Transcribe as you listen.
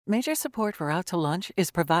Major support for Out to Lunch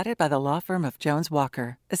is provided by the law firm of Jones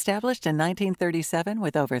Walker, established in 1937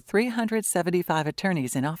 with over 375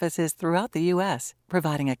 attorneys in offices throughout the U.S.,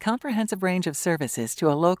 providing a comprehensive range of services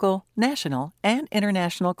to a local, national, and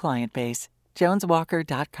international client base.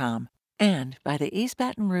 JonesWalker.com. And by the East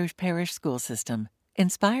Baton Rouge Parish School System,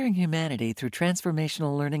 inspiring humanity through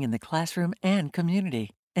transformational learning in the classroom and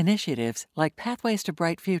community. Initiatives like Pathways to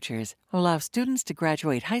Bright Futures allow students to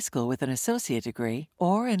graduate high school with an associate degree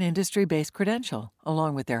or an industry-based credential,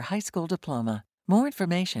 along with their high school diploma. More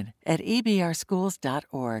information at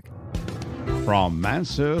ebrschools.org. From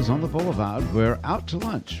Mansur's on the Boulevard, we're out to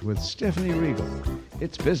lunch with Stephanie Regal.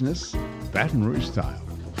 It's business, Baton Rouge style.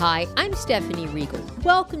 Hi, I'm Stephanie Regal.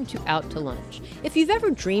 Welcome to Out to Lunch. If you've ever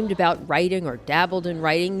dreamed about writing or dabbled in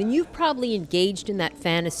writing, then you've probably engaged in that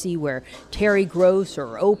fantasy where Terry Gross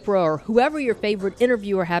or Oprah or whoever your favorite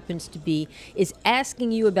interviewer happens to be is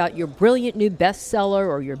asking you about your brilliant new bestseller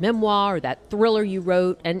or your memoir or that thriller you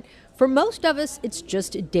wrote. And for most of us, it's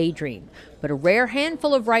just a daydream. But a rare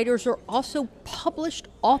handful of writers are also published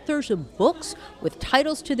authors of books with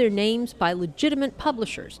titles to their names by legitimate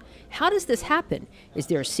publishers. How does this happen? Is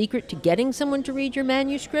there a secret to getting someone to read your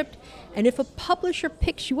manuscript? And if a publisher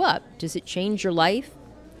picks you up, does it change your life?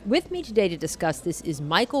 With me today to discuss this is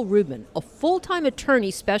Michael Rubin, a full-time attorney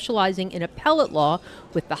specializing in appellate law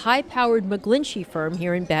with the high-powered McGlinchey firm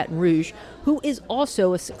here in Baton Rouge, who is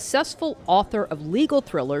also a successful author of legal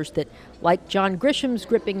thrillers that, like John Grisham's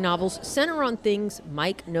gripping novels, center on things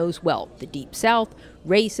Mike knows well: the Deep South,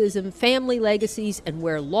 racism, family legacies, and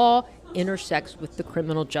where law intersects with the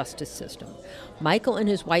criminal justice system. Michael and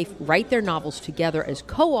his wife write their novels together as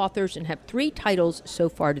co-authors and have 3 titles so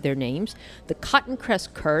far to their names: The Cotton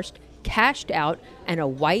Crest Curse, Cashed Out, and A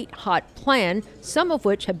White Hot Plan, some of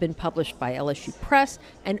which have been published by LSU Press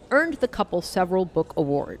and earned the couple several book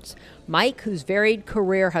awards. Mike, whose varied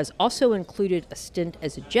career has also included a stint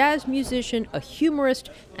as a jazz musician, a humorist,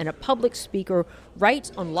 and a public speaker,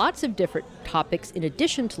 writes on lots of different topics in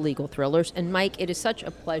addition to legal thrillers. And Mike, it is such a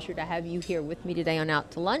pleasure to have you here with me today on Out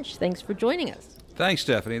to Lunch. Thanks for joining us. Thanks,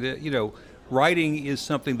 Stephanie. Writing is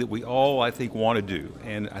something that we all, I think, want to do.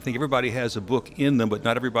 And I think everybody has a book in them, but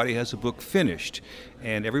not everybody has a book finished.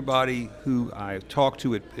 And everybody who I talk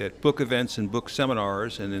to at book events and book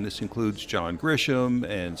seminars, and then this includes John Grisham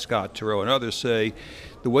and Scott Turow and others, say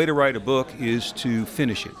the way to write a book is to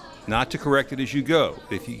finish it, not to correct it as you go.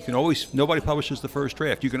 If you can always, nobody publishes the first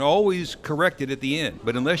draft. You can always correct it at the end,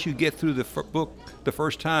 but unless you get through the book the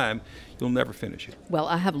first time, you'll never finish it. Well,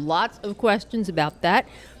 I have lots of questions about that.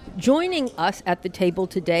 Joining us at the table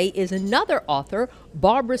today is another author,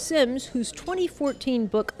 Barbara Sims, whose 2014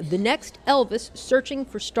 book, The Next Elvis: Searching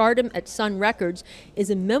for Stardom at Sun Records, is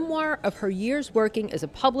a memoir of her years working as a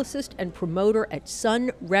publicist and promoter at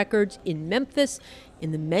Sun Records in Memphis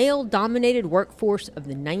in the male-dominated workforce of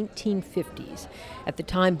the 1950s. At the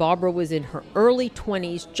time, Barbara was in her early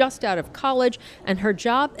 20s, just out of college, and her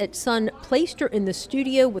job at Sun placed her in the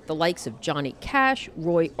studio with the likes of Johnny Cash,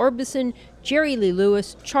 Roy Orbison, Jerry Lee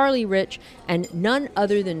Lewis, Charlie Rich, and none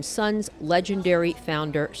other than Sun's legendary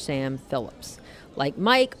founder, Sam Phillips. Like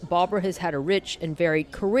Mike, Barbara has had a rich and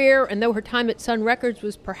varied career, and though her time at Sun Records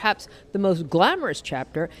was perhaps the most glamorous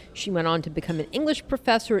chapter, she went on to become an English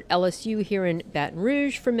professor at LSU here in Baton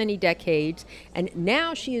Rouge for many decades, and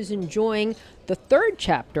now she is enjoying the 3rd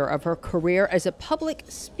chapter of her career as a public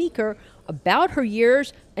speaker about her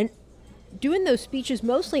years and doing those speeches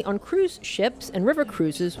mostly on cruise ships and river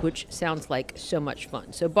cruises, which sounds like so much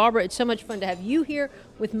fun. So, Barbara, it's so much fun to have you here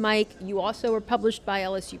with Mike. You also are published by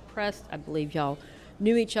LSU Press. I believe y'all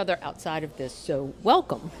knew each other outside of this, so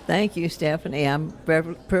welcome. Thank you, Stephanie. I'm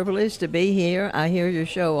privileged to be here. I hear your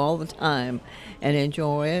show all the time and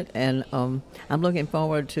enjoy it, and I'm looking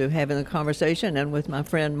forward to having a conversation and with my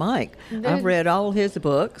friend Mike. I've read all his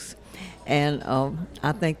books, and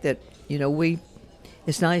I think that,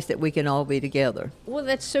 it's nice that we can all be together. Well,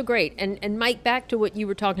 that's so great. And Mike, back to what you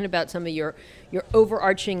were talking about, some of your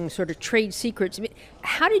overarching sort of trade secrets. I mean,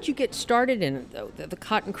 how did you get started in it, though? The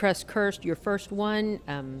Cotton Crest Curse, your first one.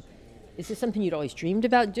 Is this something you'd always dreamed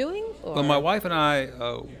about doing? Or? Well, my wife and I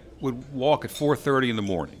would walk at 4:30 in the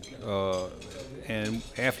morning. And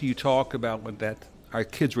after you talk about what that, our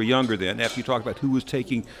kids were younger then, after you talk about who was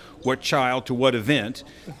taking what child to what event,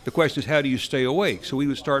 the question is, how do you stay awake? So we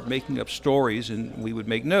would start making up stories and we would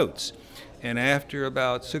make notes. And after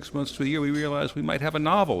about 6 months to a year, we realized we might have a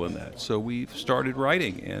novel in that. So we started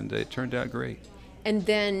writing, and it turned out great. And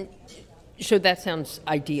then, so that sounds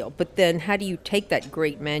ideal. But then how do you take that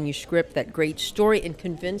great manuscript, that great story, and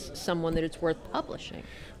convince someone that it's worth publishing?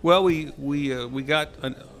 Well, we got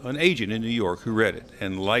an agent in New York who read it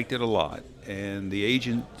and liked it a lot. and the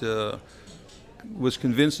agent was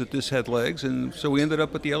convinced that this had legs, and so we ended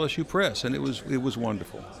up at the LSU Press, and it was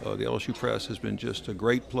wonderful. The LSU Press has been just a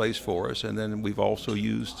great place for us, and then we've also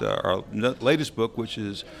used our latest book, which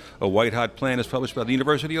is A White Hot Plan, is published by the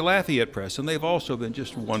University of Lafayette Press, and they've also been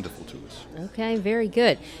just wonderful to us. Okay, very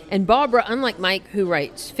good. And Barbara, unlike Mike, who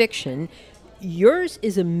writes fiction, yours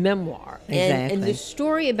is a memoir. Exactly. And the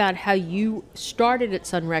story about how you started at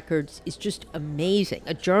Sun Records is just amazing.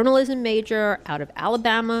 A journalism major out of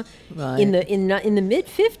Alabama Right. in the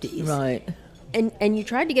mid-50s. Right. And you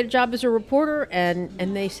tried to get a job as a reporter,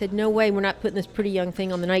 and they said, no way, we're not putting this pretty young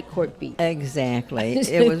thing on the night court beat. Exactly.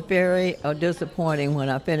 It was very disappointing when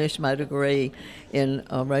I finished my degree in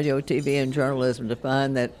radio, TV, and journalism to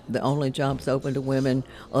find that the only jobs open to women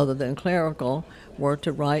other than clerical were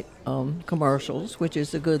to write commercials, which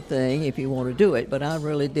is a good thing if you want to do it. But I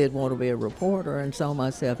really did want to be a reporter and saw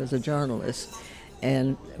myself as a journalist.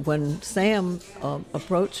 And when Sam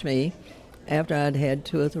approached me, after I'd had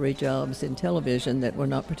 2 or 3 jobs in television that were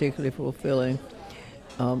not particularly fulfilling,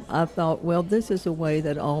 I thought, well, this is a way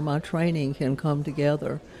that all my training can come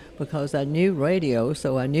together, because I knew radio,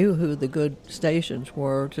 so I knew who the good stations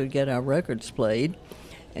were to get our records played,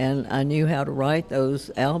 and I knew how to write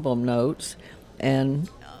those album notes, and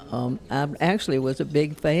I actually was a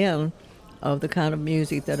big fan of the kind of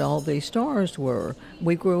music that all these stars were.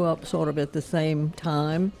 We grew up sort of at the same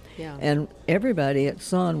time. Yeah. And everybody at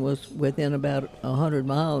Sun was within about 100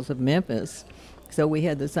 miles of Memphis. So we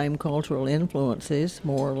had the same cultural influences,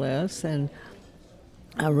 more or less. And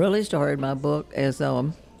I really started my book as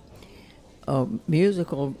a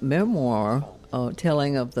musical memoir,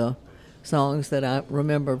 telling of the songs that I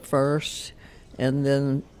remembered first, and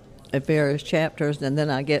then at various chapters, and then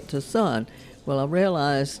I get to Sun. Well, I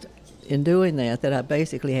realized in doing that I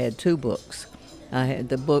basically had 2 books. I had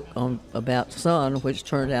the book about Sun, which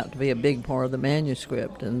turned out to be a big part of the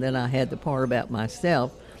manuscript, and then I had the part about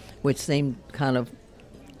myself, which seemed kind of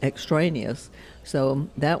extraneous. So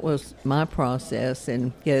that was my process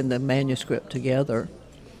in getting the manuscript together.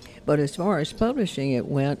 But as far as publishing it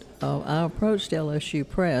went, I approached LSU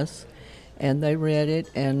Press, and they read it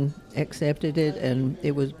and accepted it, and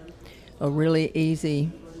it was a really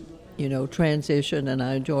easy transition, and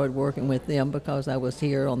I enjoyed working with them because I was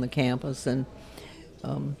here on the campus, and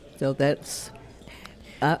so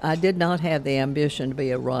I did not have the ambition to be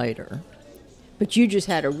a writer. But you just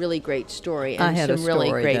had a really great story and I had some a story really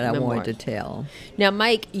great that I memoirs. wanted to tell. Now,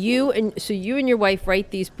 Mike, you and your wife write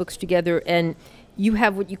these books together, and you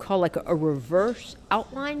have what you call like a reverse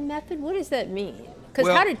outline method. What does that mean? Because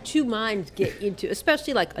Well, how did 2 minds get into,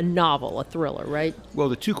 especially like a novel, a thriller, right? Well,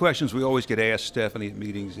 the 2 questions we always get asked, Stephanie, at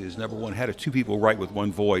meetings is, number 1, how do 2 people write with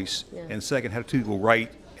one voice? Yeah. And second, how do 2 people write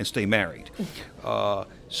and stay married?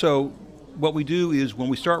 So what we do is when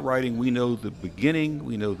we start writing, we know the beginning,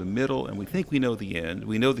 we know the middle, and we think we know the end.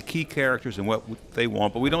 We know the key characters and what they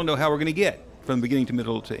want, but we don't know how we're going to get from beginning to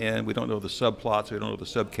middle to end. We don't know the subplots, we don't know the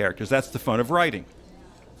sub-characters. That's the fun of writing.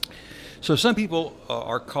 So some people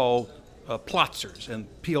are called plotsers, and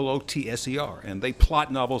P-L-O-T-S-E-R, and they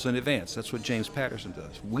plot novels in advance. That's what James Patterson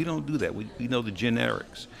does. We don't do that. We know the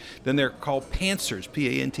generics. Then they're called pantsers,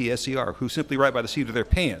 P-A-N-T-S-E-R, who simply write by the seat of their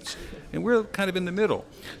pants. And we're kind of in the middle.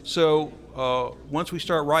 So once we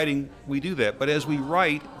start writing, we do that. But as we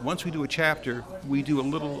write, once we do a chapter, we do a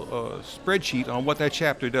little spreadsheet on what that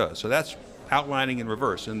chapter does. So that's outlining in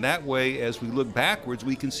reverse. And that way, as we look backwards,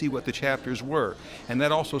 we can see what the chapters were. And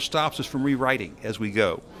that also stops us from rewriting as we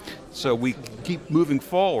go. So we keep moving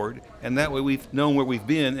forward, and that way we've known where we've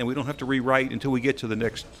been, and we don't have to rewrite until we get to the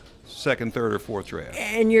next 2nd, 3rd, or 4th draft.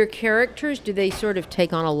 And your characters, do they sort of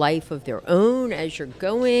take on a life of their own as you're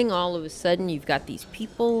going? All of a sudden, you've got these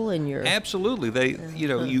people, and you're... Absolutely. They,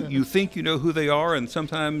 you think you know who they are, and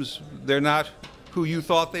sometimes they're not who you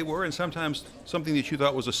thought they were, and sometimes something that you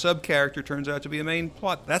thought was a sub-character turns out to be a main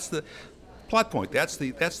plot. That's the plot point. That's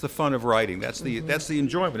the fun of writing. That's the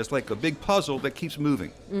enjoyment. It's like a big puzzle that keeps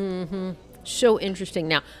moving. Mm-hmm. So interesting.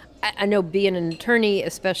 Now, I know being an attorney,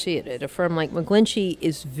 especially at a firm like McGlinchey,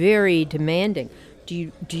 is very demanding. Do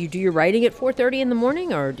you do your writing at 4:30 in the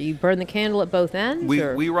morning, or do you burn the candle at both ends?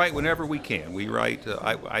 We write whenever we can. We write.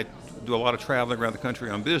 I do a lot of traveling around the country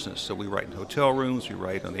on business, so we write in hotel rooms. We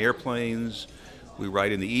write on the airplanes. We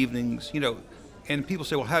write in the evenings. And people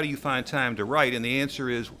say, well, how do you find time to write? And the answer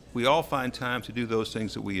is, we all find time to do those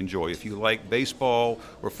things that we enjoy. If you like baseball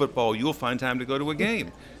or football, you'll find time to go to a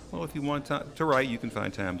game. Well, if you want to write, you can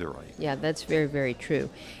find time to write. Yeah, that's very, very true.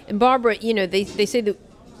 And Barbara, they say that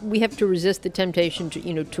we have to resist the temptation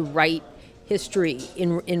to write history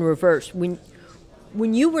in reverse.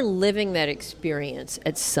 When you were living that experience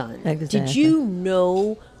at Sun, Exactly. did you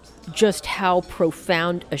know just how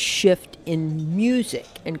profound a shift in music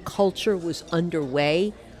and culture was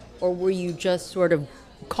underway, or were you just sort of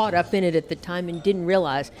caught up in it at the time and didn't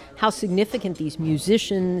realize how significant these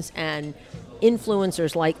musicians and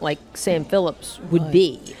influencers like Sam Phillips would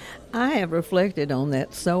be? I have reflected on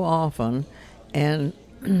that so often, and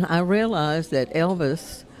I realized that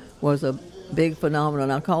Elvis was a big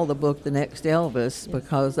phenomenon. I call the book The Next Elvis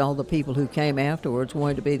because all the people who came afterwards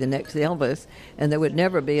wanted to be the next Elvis, and there would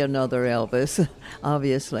never be another Elvis,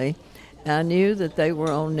 obviously. I knew that they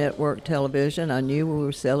were on network television. I knew we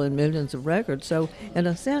were selling millions of records. So in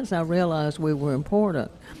a sense, I realized we were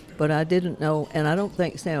important, but I didn't know, and I don't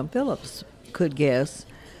think Sam Phillips could guess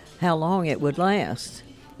how long it would last.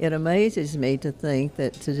 It amazes me to think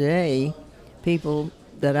that today people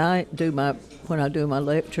that when I do my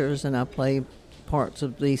lectures and I play parts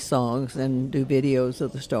of these songs and do videos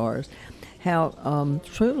of the stars, how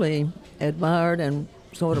truly admired and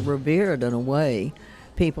sort of revered in a way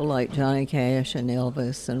people like Johnny Cash and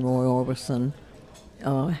Elvis and Roy Orbison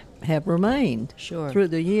have remained through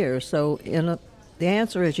the years. So the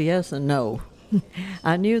answer is yes and no.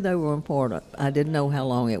 I knew they were important. I didn't know how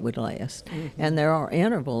long it would last. Mm-hmm. And there are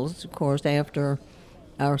intervals, of course, after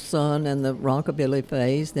our Sun and the rockabilly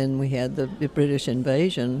phase, then we had the British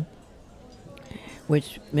invasion,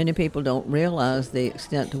 which many people don't realize the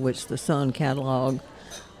extent to which the Sun catalog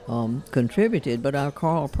contributed. But our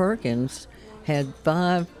Carl Perkins had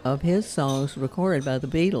 5 of his songs recorded by the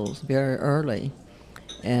Beatles very early.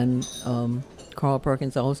 And Carl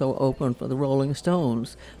Perkins also opened for the Rolling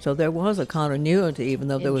Stones. So there was a continuity, even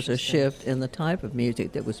though there was a shift in the type of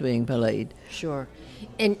music that was being played. Sure.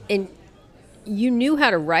 And you knew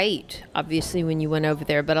how to write, obviously, when you went over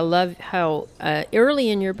there, but I love how early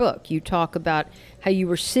in your book you talk about how you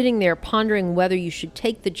were sitting there pondering whether you should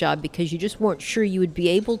take the job because you just weren't sure you would be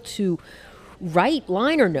able to write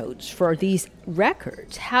liner notes for these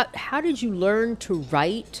records. How did you learn to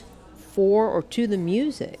write for or to the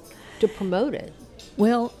music to promote it?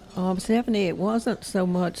 Well, Stephanie, it wasn't so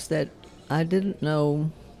much that I didn't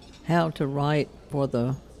know how to write for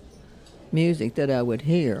the music that I would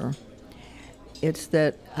hear. It's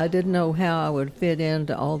that I didn't know how I would fit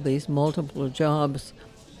into all these multiple jobs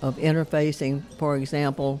of interfacing, for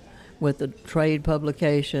example, with the trade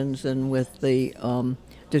publications and with the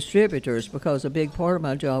distributors, because a big part of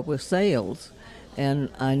my job was sales, and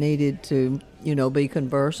I needed to, be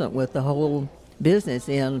conversant with the whole business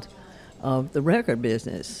end of the record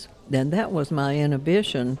business. And that was my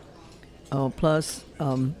inhibition. Plus,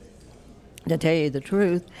 to tell you the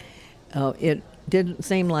truth, it didn't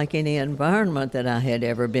seem like any environment that I had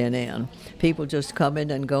ever been in. People just coming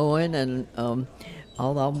and going, and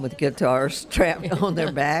all of them with guitars strapped on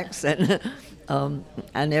their backs, and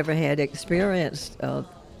I never had experienced,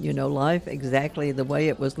 life exactly the way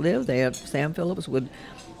it was lived there. Sam Phillips would,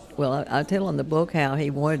 I tell in the book how he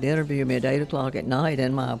wanted to interview me at 8 o'clock at night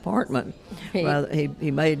in my apartment.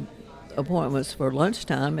 He made appointments for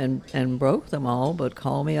lunchtime and broke them all, but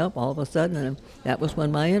called me up all of a sudden, and that was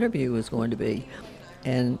when my interview was going to be.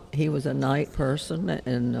 And he was a night person,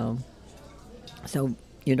 and so,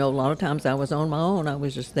 a lot of times I was on my own. I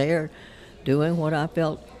was just there doing what I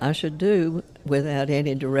felt I should do without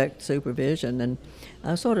any direct supervision, and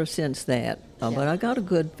I sort of sensed that. But I got a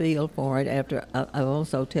good feel for it after I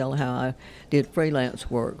also tell how I did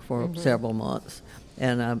freelance work for several months,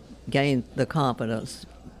 and I gained the confidence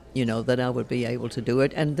that I would be able to do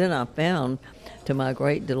it. And then I found, to my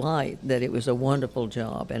great delight, that it was a wonderful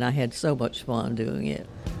job, and I had so much fun doing it.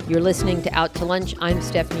 You're listening to Out to Lunch. I'm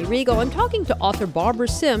Stephanie Riegel. I'm talking to author Barbara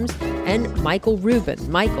Sims and Michael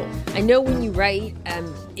Rubin. Michael, I know when you write,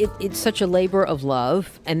 it's such a labor of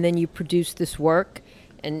love, and then you produce this work,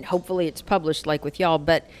 and hopefully it's published like with y'all,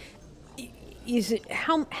 but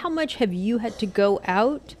how much have you had to go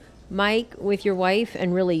out, Mike, with your wife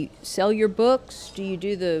and really sell your books? Do you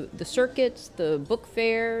do the circuits, the book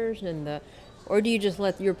fairs, or do you just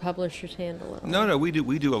let your publishers handle it? No, we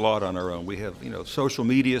do a lot on our own. We have social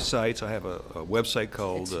media sites. I have a website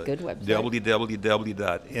called www.mrubin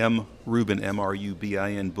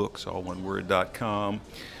all one word.com.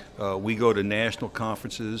 We go to national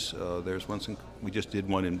conferences. There's we just did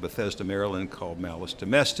one in Bethesda, Maryland called Malice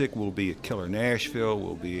Domestic. We'll be at Killer Nashville.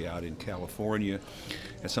 We'll be out in California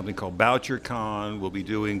at something called BoucherCon. We'll be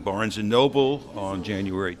doing Barnes & Noble on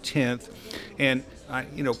January 10th. And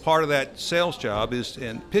part of that sales job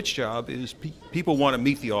and pitch job is people want to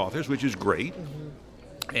meet the authors, which is great.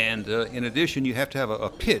 Mm-hmm. And in addition, you have to have a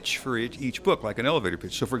pitch for each book, like an elevator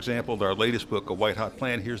pitch. So, for example, our latest book, A White Hot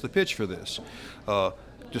Plan, here's the pitch for this.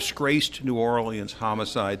 disgraced New Orleans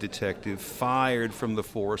homicide detective fired from the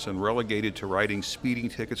force and relegated to writing speeding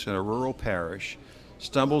tickets in a rural parish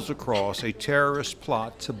stumbles across a terrorist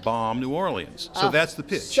plot to bomb New Orleans. So that's the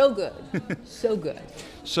pitch. So good. So good.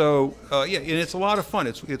 So, yeah, and it's a lot of fun.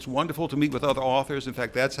 It's wonderful to meet with other authors. In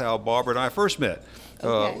fact, that's how Barbara and I first met.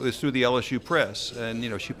 Okay. It was through the LSU Press.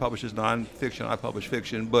 And, she publishes nonfiction, I publish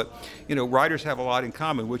fiction. But, writers have a lot in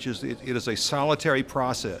common, which is it is a solitary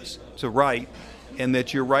process to write, and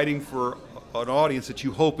that you're writing for an audience that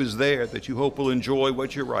you hope is there, that you hope will enjoy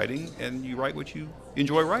what you're writing, and you write what you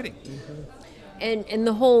enjoy writing. Mm-hmm. And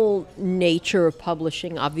the whole nature of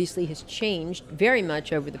publishing obviously has changed very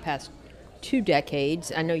much over the past 2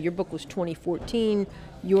 decades. I know your book was 2014.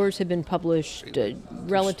 Yours have been published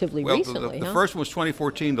relatively recently. The first one was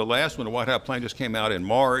 2014. The last one, The White Hot Plane, just came out in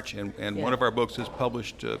March, and one of our books has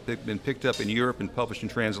been picked up in Europe and published in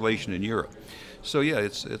translation in Europe. So yeah,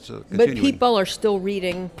 it's a continuing. But people are still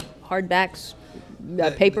reading hardbacks,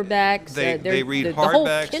 paperbacks. They read the hardbacks,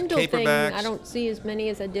 whole Kindle paperbacks. Thing, I don't see as many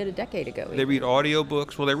as I did a decade ago. They read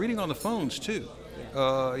audiobooks. Well, they're reading on the phones too.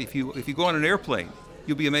 If you go on an airplane,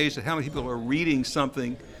 you'll be amazed at how many people are reading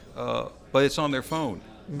something, but it's on their phone,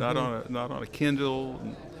 not on a Kindle,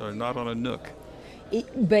 or not on a Nook.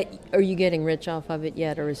 But are you getting rich off of it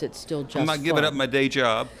yet, or is it still just I'm not giving fun? up my day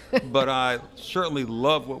job, but I certainly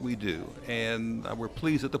love what we do, and we're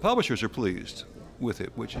pleased that the publishers are pleased with it,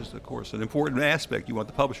 which is, of course, an important aspect. You want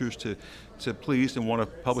the publishers to pleased and want to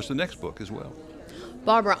publish the next book as well.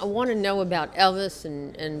 Barbara, I want to know about Elvis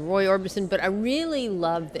and Roy Orbison, but I really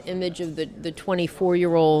love the image of the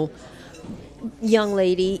 24-year-old young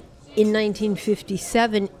lady in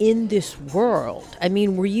 1957 in this world. I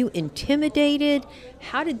mean, were you intimidated?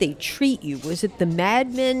 How did they treat you? Was it the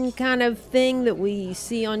Mad Men kind of thing that we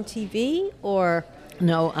see on TV, or?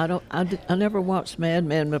 No, I don't. I never watched Mad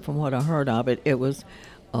Men, but from what I heard of it, it was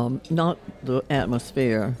not the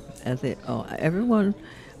atmosphere. Everyone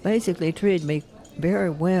basically treated me very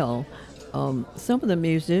well. Some of the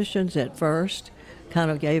musicians at first kind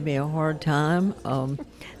of gave me a hard time.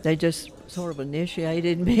 They just sort of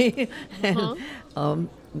initiated me, and a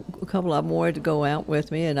couple of them wanted to go out with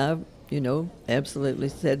me, and I, absolutely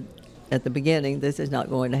said at the beginning, this is not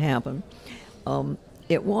going to happen.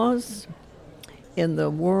 It was in the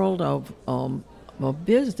world of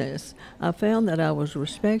business, I found that I was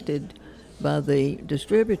respected by the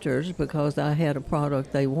distributors because I had a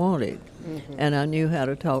product they wanted, and I knew how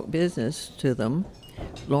to talk business to them,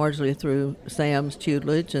 largely through Sam's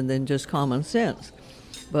tutelage and then just common sense.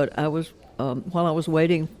 But I was, while I was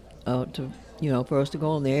waiting for us to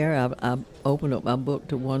go on the air, I opened up my book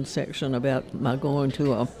to one section about my going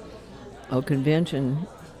to a convention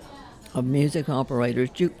of music operators,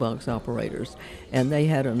 jukebox operators, and they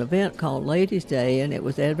had an event called Ladies' Day, and it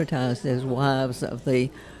was advertised as wives of the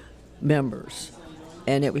members,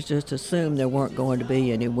 and it was just assumed there weren't going to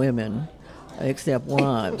be any women except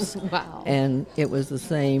wives. Wow. And it was the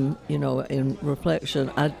same, in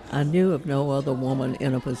reflection, I knew of no other woman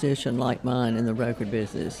in a position like mine in the record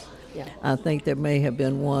business. Yeah. I think there may have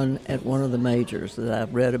been one at one of the majors that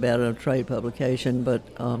I've read about in a trade publication, but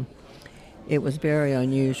it was very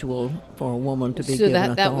unusual for a woman to be given authority.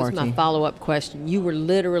 So that was my follow-up question. You were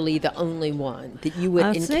literally the only one that you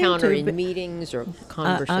would encounter in meetings or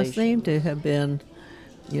conversations. I seem to have been,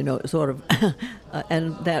 sort of,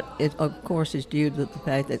 and that, of course, is due to the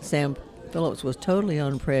fact that Sam Phillips was totally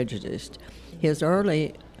unprejudiced. His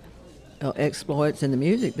early exploits in the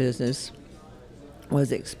music business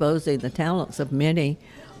was exposing the talents of many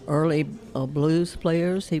early blues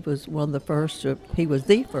players. He was the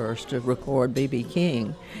first to record B.B.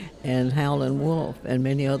 King and Howlin' Wolf and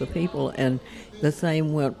many other people, and the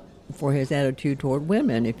same went for his attitude toward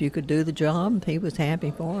women. If you could do the job, he was happy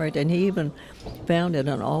for it, and he even founded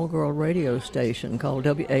an all-girl radio station called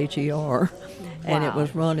WHER, and it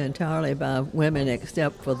was run entirely by women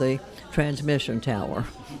except for the transmission tower.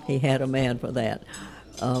 He had a man for that.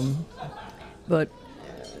 But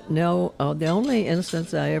no, the only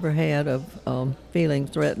instance I ever had of feeling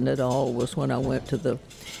threatened at all was when I went to the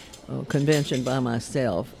convention by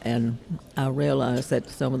myself, and I realized that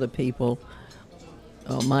some of the people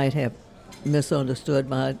might have misunderstood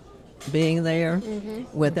my being there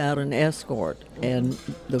without an escort. And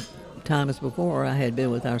the times before, I had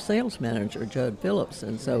been with our sales manager, Judd Phillips,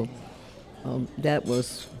 and so that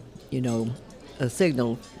was, a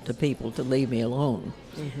signal to people to leave me alone.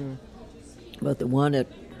 But the one to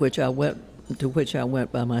which I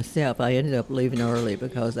went by myself, I ended up leaving early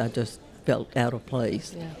because I just felt out of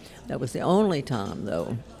place. Yeah. That was the only time,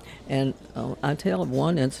 though. And I tell of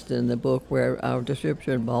one incident in the book where our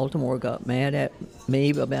distributor in Baltimore got mad at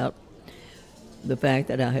me about the fact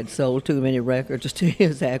that I had sold too many records to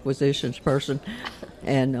his acquisitions person,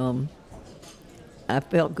 and I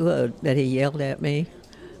felt good that he yelled at me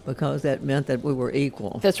because that meant that we were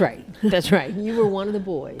equal. That's right. That's right. You were one of the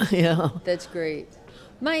boys. Yeah. That's great.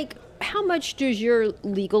 Mike, how much does your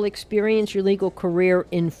legal experience, your legal career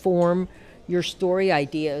inform your story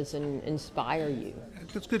ideas and inspire you?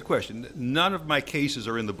 That's a good question. None of my cases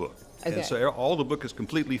are in the book. Okay. And so all the book is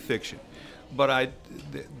completely fiction. But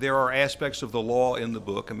there are aspects of the law in the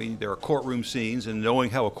book. I mean, there are courtroom scenes, and knowing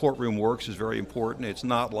how a courtroom works is very important. It's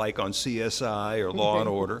not like on CSI or Law and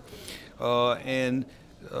Order.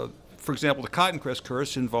 For example, the Cotton Crest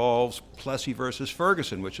curse involves Plessy versus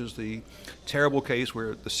Ferguson, which is the terrible case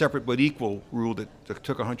where the separate but equal rule that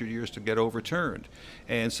took 100 years to get overturned.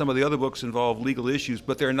 And some of the other books involve legal issues,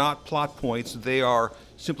 but they're not plot points. They are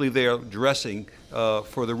simply there dressing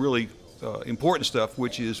for the really important stuff,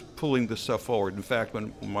 which is pulling this stuff forward. In fact,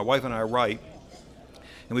 when my wife and I write,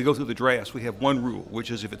 and we go through the drafts, we have one rule, which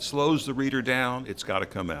is if it slows the reader down, it's got to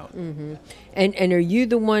come out. Mm-hmm. And are you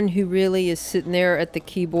the one who really is sitting there at the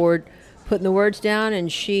keyboard putting the words down, and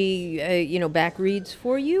she, back reads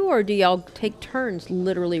for you, or do y'all take turns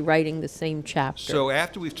literally writing the same chapter? So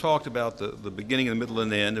after we've talked about the beginning, the middle, and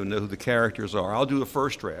the end, and know who the characters are, I'll do a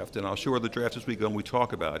first draft, and I'll show her the draft as we go, and we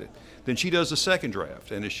talk about it. Then she does the second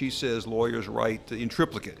draft, and as she says, lawyers write in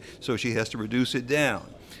triplicate, so she has to reduce it down.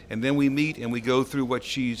 And then we meet and we go through what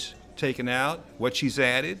she's taken out, what she's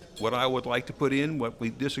added, what I would like to put in, what we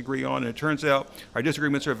disagree on, and it turns out our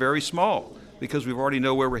disagreements are very small because we already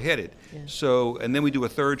know where we're headed. Yeah. So, and then we do a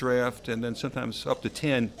third draft, and then sometimes up to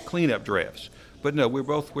 10 cleanup drafts. But no, we're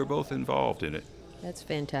both involved in it. That's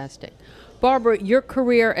fantastic. Barbara, your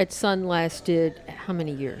career at Sun lasted how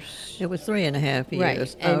many years? It was 3.5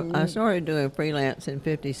 years. Right. And I started doing freelance in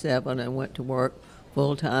 57 and went to work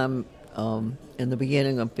full-time in the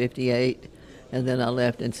beginning of 58, and then I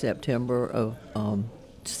left in September of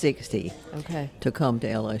 60 to come to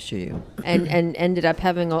LSU. And ended up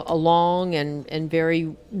having a long and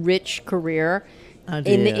very rich career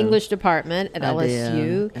in the English department at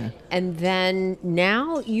LSU. Yeah. And then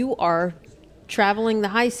now you are traveling the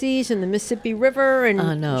high seas and the Mississippi River and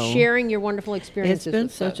sharing your wonderful experiences. It's been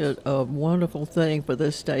such a wonderful thing for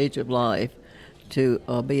this stage of life to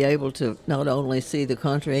be able to not only see the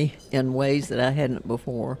country in ways that I hadn't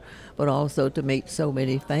before, but also to meet so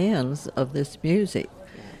many fans of this music.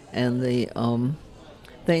 And the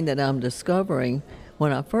thing that I'm discovering,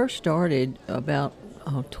 when I first started about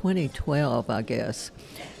 2012, I guess,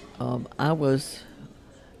 I was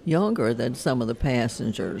younger than some of the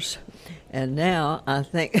passengers. And now I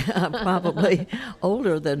think I'm probably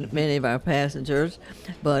older than many of our passengers,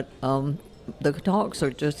 but the talks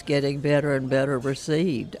are just getting better and better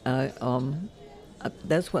received.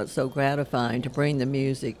 That's what's so gratifying, to bring the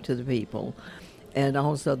music to the people. And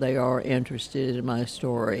also they are interested in my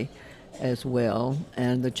story as well,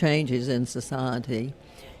 and the changes in society.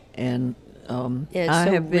 And I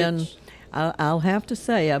have been, I'll have to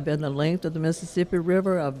say, I've been the length of the Mississippi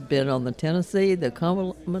River. I've been on the Tennessee, the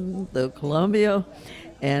Cumberland, the Columbia,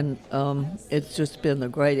 and it's just been a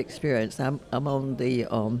great experience. I'm on the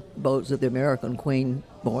boats of the American Queen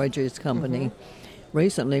Voyages Company. Mm-hmm.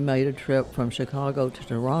 Recently made a trip from Chicago to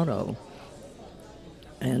Toronto.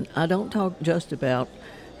 And I don't talk just about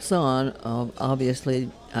Sun. Obviously,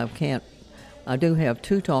 I do have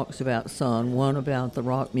 2 talks about Sun, one about the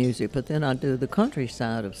rock music, but then I do the country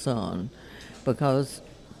side of Sun, because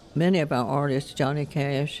many of our artists, Johnny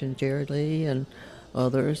Cash and Jerry Lee and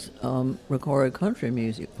others, recorded country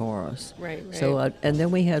music for us. Right. So, and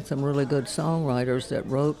then we had some really good songwriters that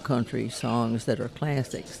wrote country songs that are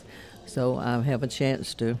classics. So I have a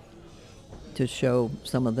chance to show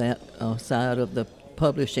some of that side of the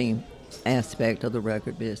publishing aspect of the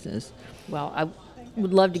record business. Well, I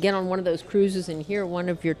would love to get on one of those cruises and hear one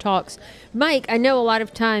of your talks. Mike, I know a lot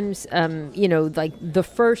of times, like the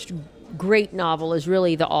first great novel is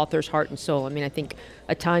really the author's heart and soul. I mean, I think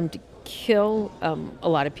A Time to Kill, a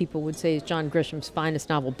lot of people would say is John Grisham's finest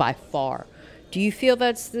novel by far. Do you feel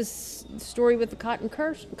that's this story with the Cotton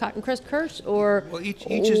Crest Curse, or? Well, each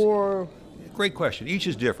is great question. Each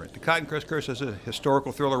is different. The Cotton Crest Curse is a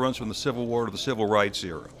historical thriller, runs from the Civil War to the Civil Rights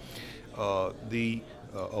era. The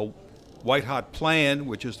White Hot Plan,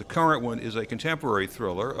 which is the current one, is a contemporary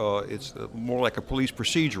thriller. It's more like a police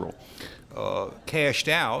procedural. Cashed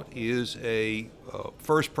Out is a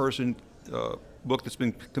first-person book that's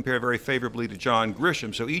been compared very favorably to John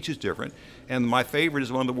Grisham. So each is different. And my favorite is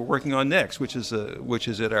the one that we're working on next, which is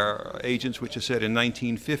at our agents, which is set in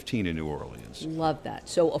 1915 in New Orleans. Love that.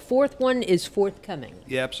 So a fourth one is forthcoming.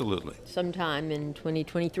 Yeah, absolutely. Sometime in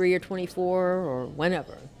 2023 or 24 or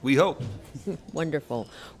whenever. We hope. Wonderful.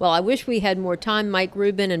 Well, I wish we had more time, Mike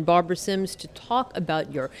Rubin and Barbara Sims, to talk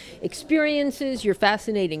about your experiences, your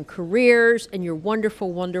fascinating careers, and your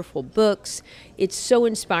wonderful, wonderful books. It's so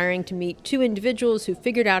inspiring to meet two individuals who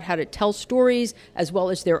figured out how to tell stories as well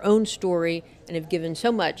as their own story and have given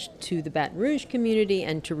so much to the Baton Rouge community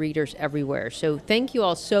and to readers everywhere. So thank you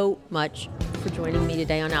all so much for joining me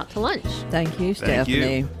today on Out to Lunch. Thank you, Stephanie.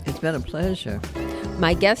 Thank you. It's been a pleasure.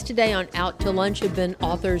 My guests today on Out to Lunch have been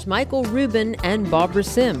authors Michael Rubin and Barbara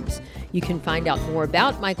Sims. You can find out more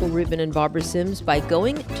about Michael Rubin and Barbara Sims by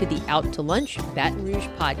going to the Out to Lunch Baton Rouge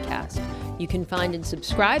podcast. You can find and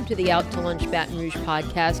subscribe to the Out to Lunch Baton Rouge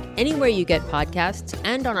podcast anywhere you get podcasts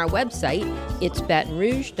and on our website,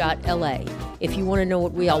 itsbatonrouge.la. If you want to know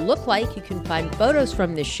what we all look like, you can find photos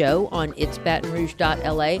from this show on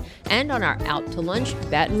itsbatonrouge.la and on our Out to Lunch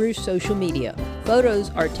Baton Rouge social media. Photos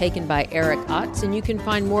are taken by Eric Otts, and you can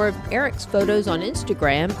find more of Eric's photos on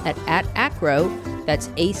Instagram at @acro, that's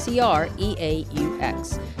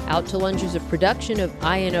ACREAUX. Out to Lunch is a production of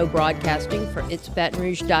INO Broadcasting for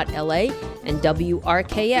itsbatonrouge.la and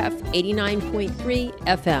WRKF 89.3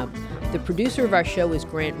 FM. The producer of our show is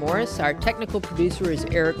Grant Morris. Our technical producer is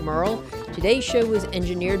Eric Merle. Today's show was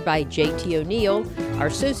engineered by J.T. O'Neill. Our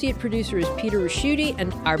associate producer is Peter Raschuti,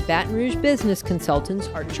 and our Baton Rouge business consultants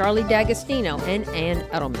are Charlie D'Agostino and Ann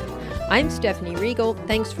Edelman. I'm Stephanie Riegel.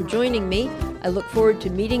 Thanks for joining me. I look forward to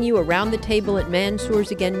meeting you around the table at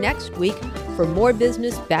Mansour's again next week for more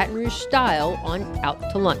business Baton Rouge style on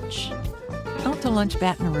Out to Lunch. Out to Lunch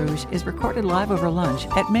Baton Rouge is recorded live over lunch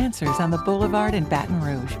at Mansour's on the Boulevard in Baton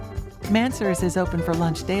Rouge. Mansour's is open for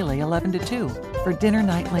lunch daily 11 to 2, for dinner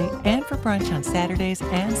nightly, and for brunch on Saturdays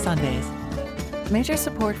and Sundays. Major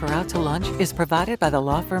support for Out to Lunch is provided by the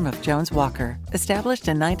law firm of Jones Walker, established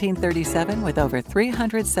in 1937 with over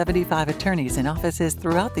 375 attorneys in offices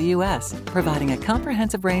throughout the U.S., providing a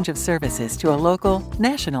comprehensive range of services to a local,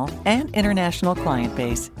 national, and international client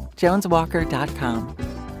base. JonesWalker.com.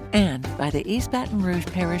 And by the East Baton Rouge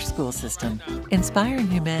Parish School System, inspiring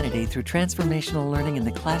humanity through transformational learning in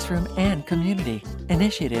the classroom and community.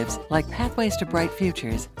 Initiatives like Pathways to Bright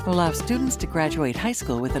Futures allow students to graduate high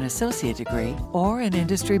school with an associate degree or an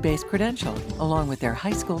industry-based credential, along with their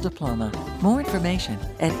high school diploma. More information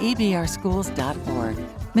at ebrschools.org.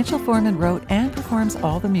 Mitchell Foreman wrote and performs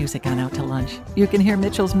all the music on Out to Lunch. You can hear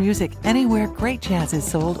Mitchell's music anywhere great jazz is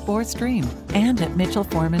sold or streamed, and at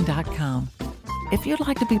mitchellforeman.com. If you'd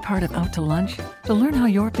like to be part of Out to Lunch, to learn how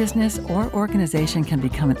your business or organization can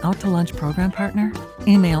become an Out to Lunch program partner,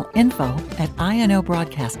 email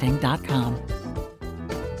info@inobroadcasting.com.